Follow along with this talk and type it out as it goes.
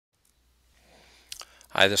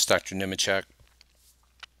Hi, this is Dr. Nemechek.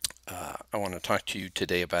 I want to talk to you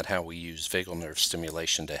today about how we use vagal nerve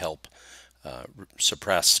stimulation to help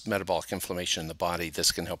suppress metabolic inflammation in the body.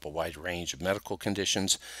 This can help a wide range of medical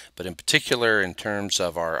conditions, but in particular, in terms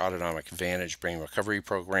of our Autonomic Advantage Brain Recovery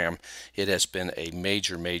Program, it has been a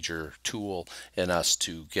major tool in us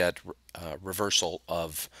to get reversal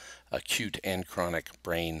of acute and chronic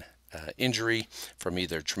brain injury from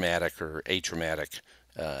either traumatic or atraumatic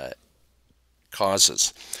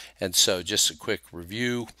causes. And so just a quick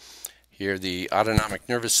review here. The autonomic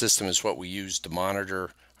nervous system is what we use to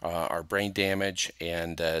monitor our brain damage,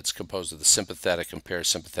 and it's composed of the sympathetic and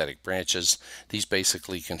parasympathetic branches. These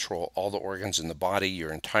basically control all the organs in the body,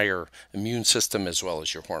 your entire immune system, as well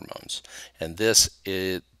as your hormones. And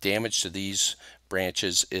damage to these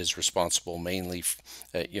branches is responsible mainly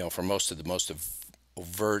for most of the most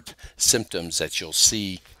overt symptoms that you'll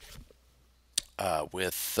see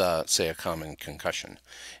with, say, a common concussion.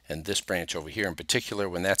 And this branch over here in particular,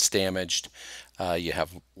 when that's damaged, you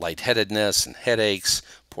have lightheadedness and headaches,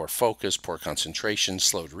 poor focus, poor concentration,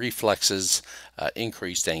 slowed reflexes,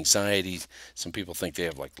 increased anxiety. Some people think they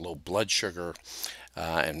have like low blood sugar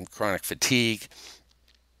and chronic fatigue.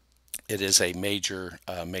 It is a major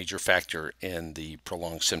factor in the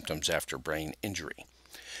prolonged symptoms after brain injury.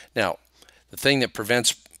 Now, the thing that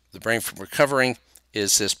prevents the brain from recovering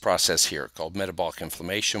is this process here called metabolic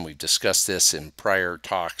inflammation. We've discussed this in prior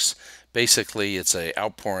talks. Basically, it's an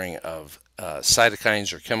outpouring of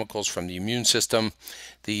cytokines or chemicals from the immune system.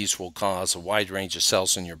 These will cause a wide range of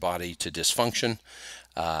cells in your body to dysfunction,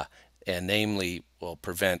 and namely will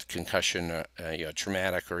prevent concussion,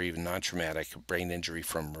 traumatic or even non-traumatic brain injury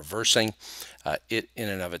from reversing. It in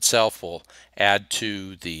and of itself will add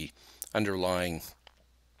to the underlying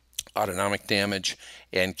autonomic damage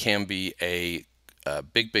and can be a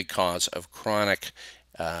big cause of chronic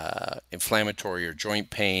inflammatory or joint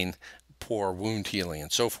pain, poor wound healing,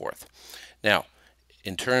 and so forth. Now,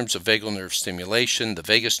 in terms of vagal nerve stimulation, the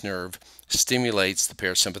vagus nerve stimulates the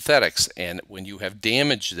parasympathetics, and when you have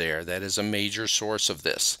damage there, that is a major source of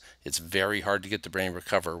this. It's very hard to get the brain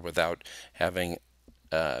recover without having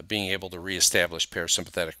being able to reestablish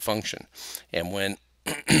parasympathetic function. And when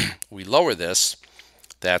we lower this,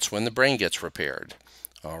 that's when the brain gets repaired.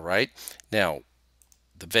 All right. Now,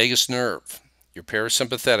 the vagus nerve, your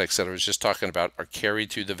parasympathetics that I was just talking about, are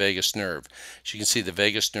carried through the vagus nerve. As you can see, the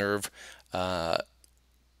vagus nerve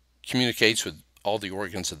communicates with all the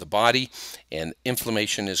organs of the body, and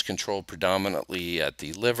inflammation is controlled predominantly at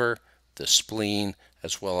the liver, the spleen,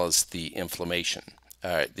 as well as the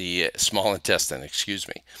small intestine, excuse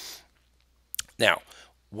me. Now,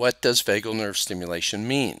 what does vagal nerve stimulation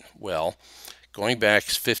mean? Well, going back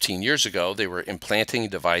 15 years ago, they were implanting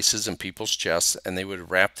devices in people's chests, and they would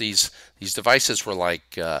wrap these devices were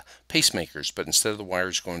like pacemakers, but instead of the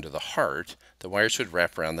wires going to the heart, the wires would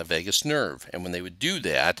wrap around the vagus nerve. And when they would do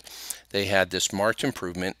that, they had this marked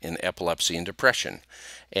improvement in epilepsy and depression.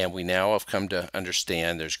 And we now have come to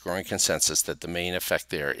understand, there's growing consensus that the main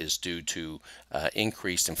effect there is due to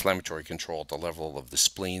increased inflammatory control at the level of the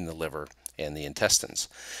spleen, the liver, and the intestines.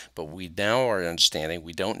 But we now are understanding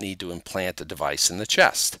we don't need to implant a device in the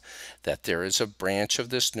chest, that there is a branch of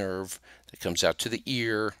this nerve that comes out to the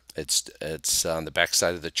ear. It's on the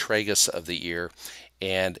backside of the tragus of the ear,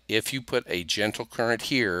 and if you put a gentle current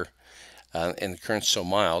here, and the current's so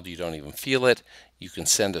mild you don't even feel it, you can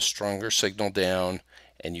send a stronger signal down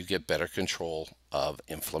and you get better control of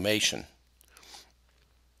inflammation.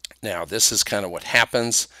 Now, this is kind of what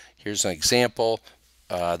happens. Here's an example.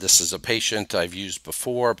 This is a patient I've used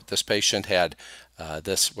before, but this patient had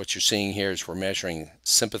what you're seeing here is we're measuring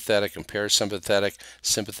sympathetic and parasympathetic.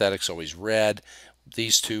 Sympathetic's always red.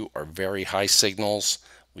 These two are very high signals.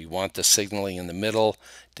 We want the signaling in the middle.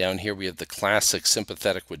 Down here we have the classic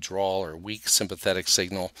sympathetic withdrawal or weak sympathetic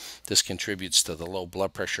signal. This contributes to the low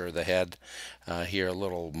blood pressure of the head. Here a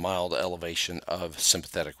little mild elevation of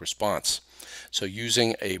sympathetic response. So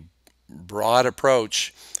using a broad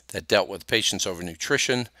approach that dealt with patients over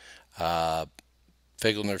nutrition, vagal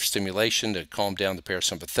nerve stimulation to calm down the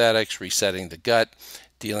parasympathetics, resetting the gut,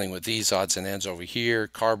 dealing with these odds and ends over here,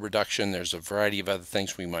 carb reduction. There's a variety of other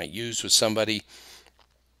things we might use with somebody.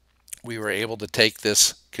 We were able to take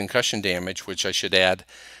this concussion damage, which I should add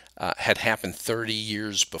had happened 30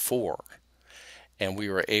 years before, and we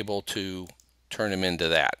were able to turn him into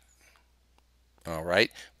that. All right,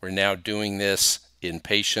 we're now doing this in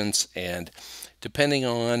patients, and depending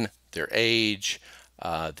on their age,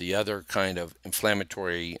 the other kind of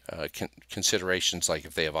inflammatory considerations, like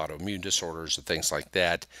if they have autoimmune disorders and things like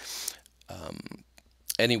that,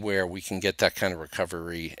 anywhere we can get that kind of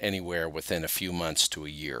recovery anywhere within a few months to a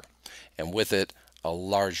year. And with it, a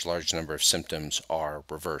large white of symptoms are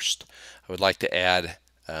reversed. I would like to add,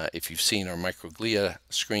 if you've seen our microglia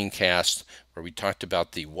screencast where we talked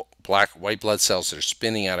about the white blood cells that are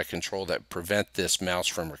spinning out of control that prevent this mouse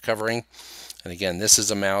from recovering. And again, this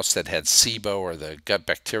is a mouse that had SIBO, or the gut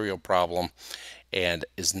bacterial problem, and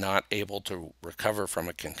is not able to recover from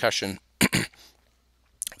a concussion.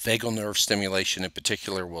 Vagal nerve stimulation in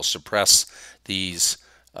particular will suppress these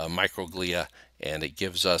microglia, and it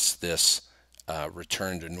gives us this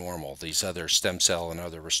return to normal. These other stem cell and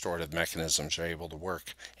other restorative mechanisms are able to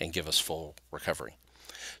work and give us full recovery.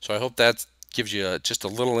 So I hope that gives you just a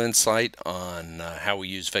little insight on how we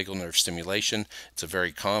use vagal nerve stimulation. It's a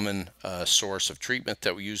very common source of treatment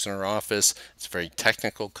that we use in our office. It's a very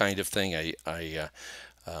technical kind of thing. I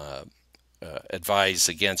advise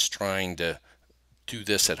against trying to do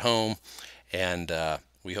this at home, and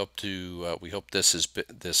we hope this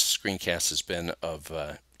screencast has been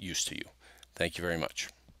of use to you. Thank you very much.